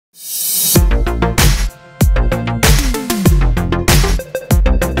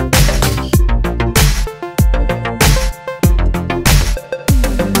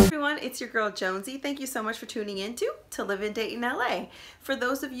your girl Jonesy. Thank you so much for tuning in to Live and Date in LA. For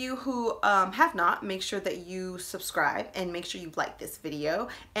those of you who have not, make sure that you subscribe and make sure you like this video,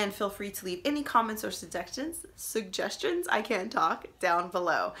 and feel free to leave any comments or suggestions, I can't talk, down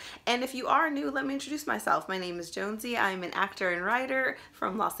below. And if you are new, let me introduce myself. My name is Jonesy. I'm an actor and writer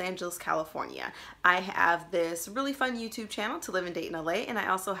from Los Angeles, California. I have this really fun YouTube channel, To Live and Date in LA, and I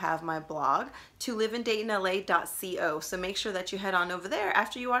also have my blog, toliveanddateinla.co. So make sure that you head on over there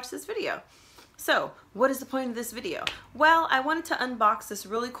after you watch this video. So what is the point of this video? Well, I wanted to unbox this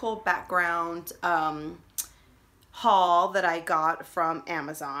really cool background haul that I got from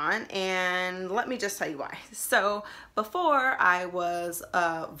Amazon, and let me just tell you why. So before, I was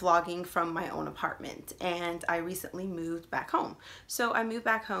vlogging from my own apartment, and I recently moved back home. So I moved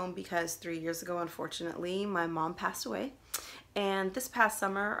back home because 3 years ago, unfortunately, my mom passed away. And this past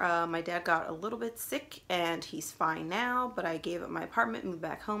summer, my dad got a little bit sick, and he's fine now, but I gave up my apartment, moved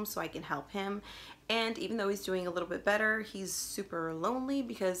back home so I can help him. And even though he's doing a little bit better, he's super lonely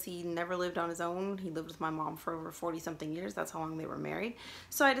because he never lived on his own. He lived with my mom for over 40 something years. That's how long they were married.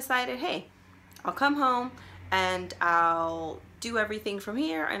 So I decided, hey, I'll come home and I'll do everything from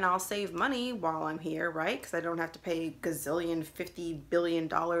here, and I'll save money while I'm here, right? Because I don't have to pay gazillion $50 billion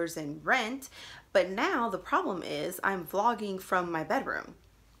in rent. But now the problem is I'm vlogging from my bedroom.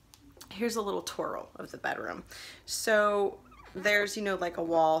 Here's a little twirl of the bedroom. So there's, you know, like a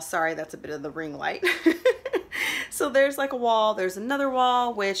wall. Sorry, that's a bit of the ring light. So there's like a wall. There's another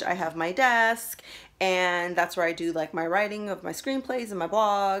wall, which I have my desk, and that's where I do like my writing of my screenplays and my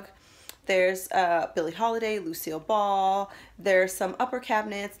blog. There's Billie Holiday, Lucille Ball. There's some upper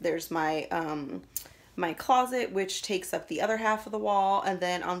cabinets. There's my my closet, which takes up the other half of the wall, and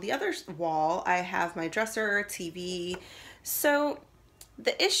then on the other wall I have my dresser, TV. So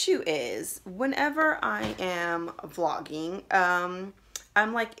the issue is, whenever I am vlogging,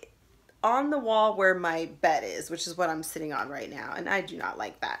 I'm like on the wall where my bed is, which is what I'm sitting on right now, and I do not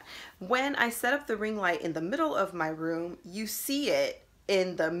like that. When I set up the ring light in the middle of my room, you see it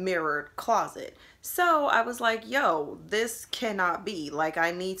in the mirrored closet. So I was like, yo, this cannot be. Like,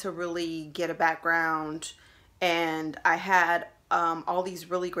 I need to really get a background. And I had all these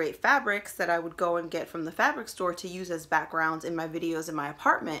really great fabrics that I would go and get from the fabric store to use as backgrounds in my videos in my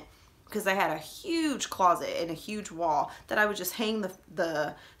apartment, because I had a huge closet and a huge wall that I would just hang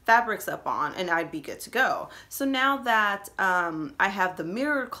the fabrics up on, and I'd be good to go. So now that I have the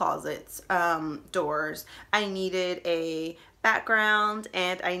mirrored closets doors, I needed a background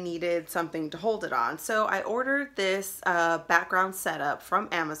and I needed something to hold it on. So I ordered this background setup from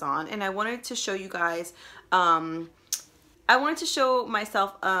Amazon, and I wanted to show you guys, I wanted to show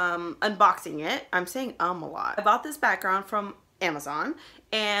myself unboxing it. I'm saying a lot. I bought this background from Amazon,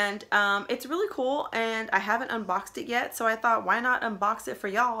 and it's really cool, and I haven't unboxed it yet, so I thought, why not unbox it for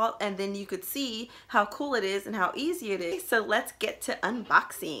y'all, and then you could see how cool it is and how easy it is. So let's get to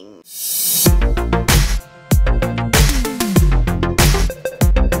unboxing.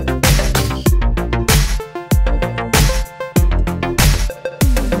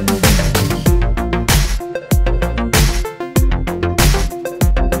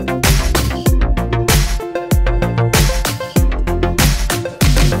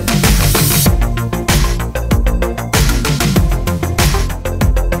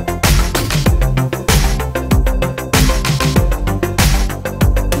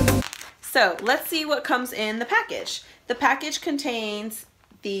 So let's see what comes in the package. The package contains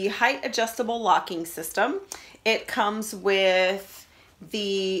the height adjustable locking system. It comes with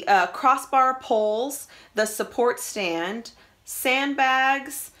the crossbar poles, the support stand,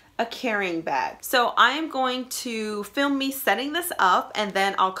 sandbags, a carrying bag. So I am going to film me setting this up, and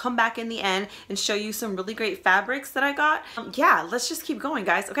then I'll come back in the end and show you some really great fabrics that I got. Yeah, let's just keep going,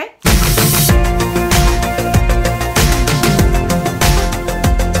 guys, okay?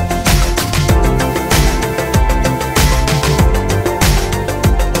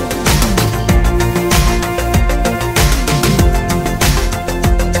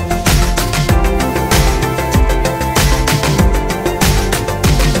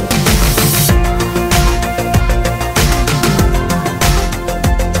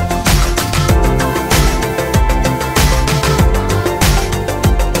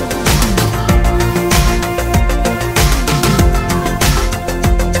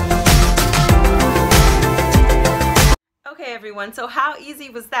 So how easy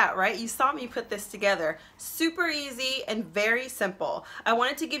was that, right? You saw me put this together. Super easy and very simple. I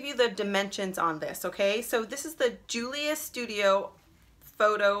wanted to give you the dimensions on this, okay? So this is the Julius Studio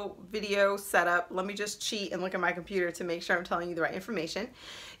photo video setup. Let me just cheat and look at my computer to make sure I'm telling you the right information.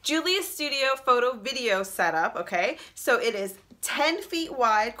 Julius Studio photo video setup, okay? So it is 10 feet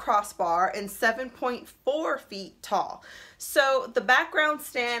wide crossbar and 7.4 feet tall. So the background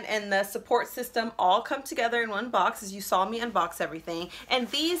stand and the support system all come together in one box, as you saw me unbox everything. And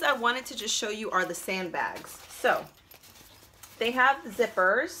these I wanted to just show you are the sandbags. So they have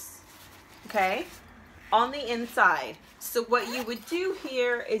zippers, okay, on the inside. So what you would do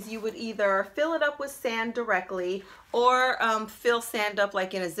here is you would either fill it up with sand directly, or fill sand up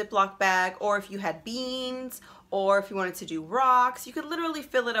like in a Ziploc bag, or if you had beans, or if you wanted to do rocks, you could literally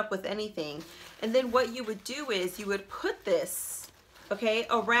fill it up with anything. And then what you would do is you would put this, okay,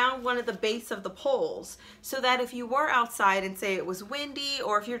 around one of the base of the poles, so that if you were outside and say it was windy,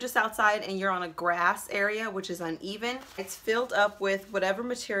 or if you're just outside and you're on a grass area which is uneven, it's filled up with whatever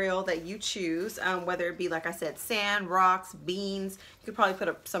material that you choose, whether it be, like I said, sand, rocks, beans. You could probably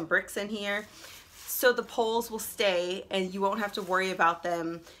put some bricks in here, so the poles will stay and you won't have to worry about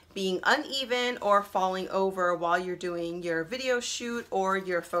them being uneven or falling over while you're doing your video shoot or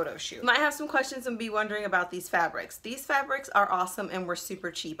your photo shoot. You might have some questions and be wondering about these fabrics. These fabrics are awesome and were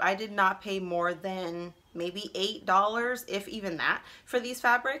super cheap. I did not pay more than maybe $8, if even that, for these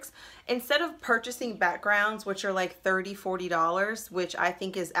fabrics. Instead of purchasing backgrounds, which are like $30, $40, which I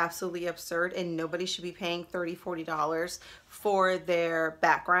think is absolutely absurd and nobody should be paying $30, $40 for their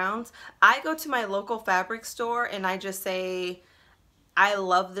backgrounds, I go to my local fabric store and I just say, I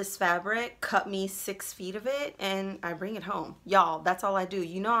love this fabric, cut me 6 feet of it, and I bring it home. Y'all, that's all I do.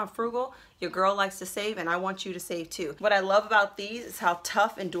 You know I'm frugal, your girl likes to save, and I want you to save too. What I love about these is how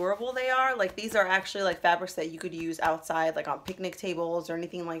tough and durable they are. Like, these are actually like fabrics that you could use outside, like on picnic tables or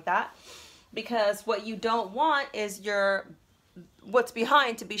anything like that. Because what you don't want is what's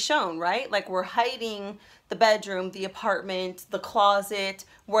behind to be shown, right? Like, we're hiding the bedroom, the apartment, the closet,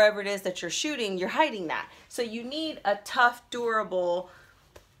 wherever it is that you're shooting, you're hiding that. So you need a tough, durable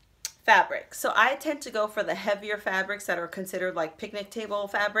fabric. So I tend to go for the heavier fabrics that are considered like picnic table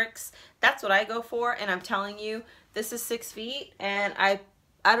fabrics. That's what I go for, and I'm telling you, this is 6 feet, and I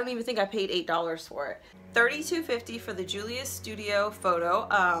don't even think I paid $8 for it. $32.50 for the Julius Studio photo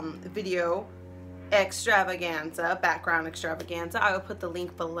video extravaganza, background extravaganza. I will put the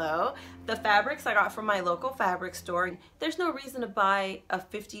link below. The fabrics I got from my local fabric store. There's no reason to buy a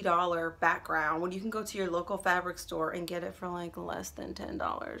 $50 background when you can go to your local fabric store and get it for like less than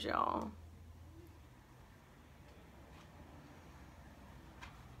 $10, y'all.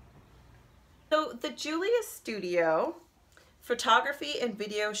 So the Julius Studio photography and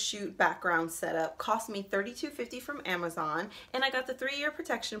video shoot background setup cost me $32.50 from Amazon, and I got the 3-year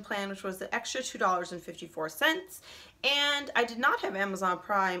protection plan, which was the extra $2.54. And I did not have Amazon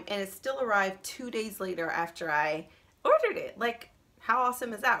Prime, and it still arrived 2 days later after I ordered it. Like, how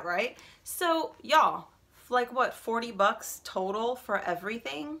awesome is that, right? So y'all, like what, 40 bucks total for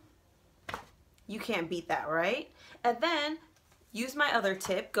everything? You can't beat that, right? And then use my other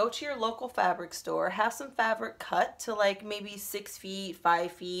tip, go to your local fabric store, have some fabric cut to like maybe 6 feet, 5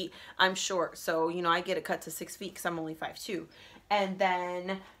 feet. I'm short, so you know, I get it cut to 6 feet because I'm only 5'2". And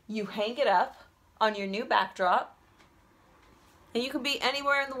then you hang it up on your new backdrop, and you can be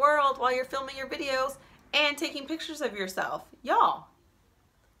anywhere in the world while you're filming your videos and taking pictures of yourself. Y'all,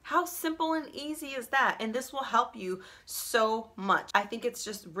 how simple and easy is that? And this will help you so much. I think it's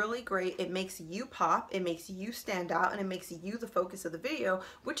just really great. It makes you pop, it makes you stand out, and it makes you the focus of the video,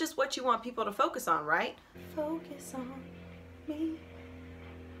 which is what you want people to focus on, right? Focus on me.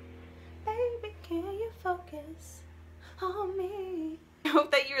 Baby, can you focus on me? I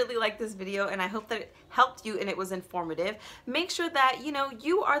hope that you really liked this video, and I hope that it helped you and it was informative. Make sure that, you know,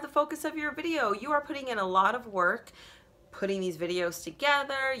 you are the focus of your video. You are putting in a lot of work putting these videos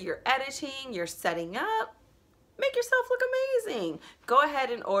together, you're editing, you're setting up. Make yourself look amazing. Go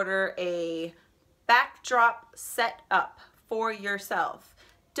ahead and order a backdrop setup for yourself.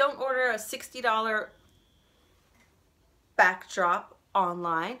 Don't order a $60 backdrop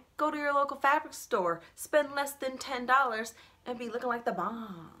online. Go to your local fabric store, spend less than $10, and be looking like the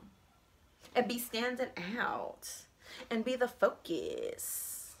bomb. And be standing out. And be the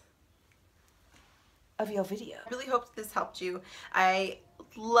focus of your video. I really hope this helped you. I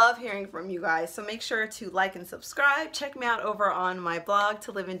love hearing from you guys, so make sure to like and subscribe. Check me out over on my blog,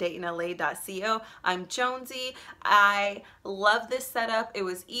 toliveanddate.la.co. I'm Jonesy. I love this setup. It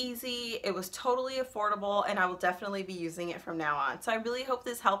was easy, it was totally affordable, and I will definitely be using it from now on. So I really hope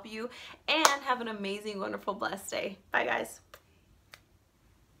this helped you, and have an amazing, wonderful, blessed day. Bye guys.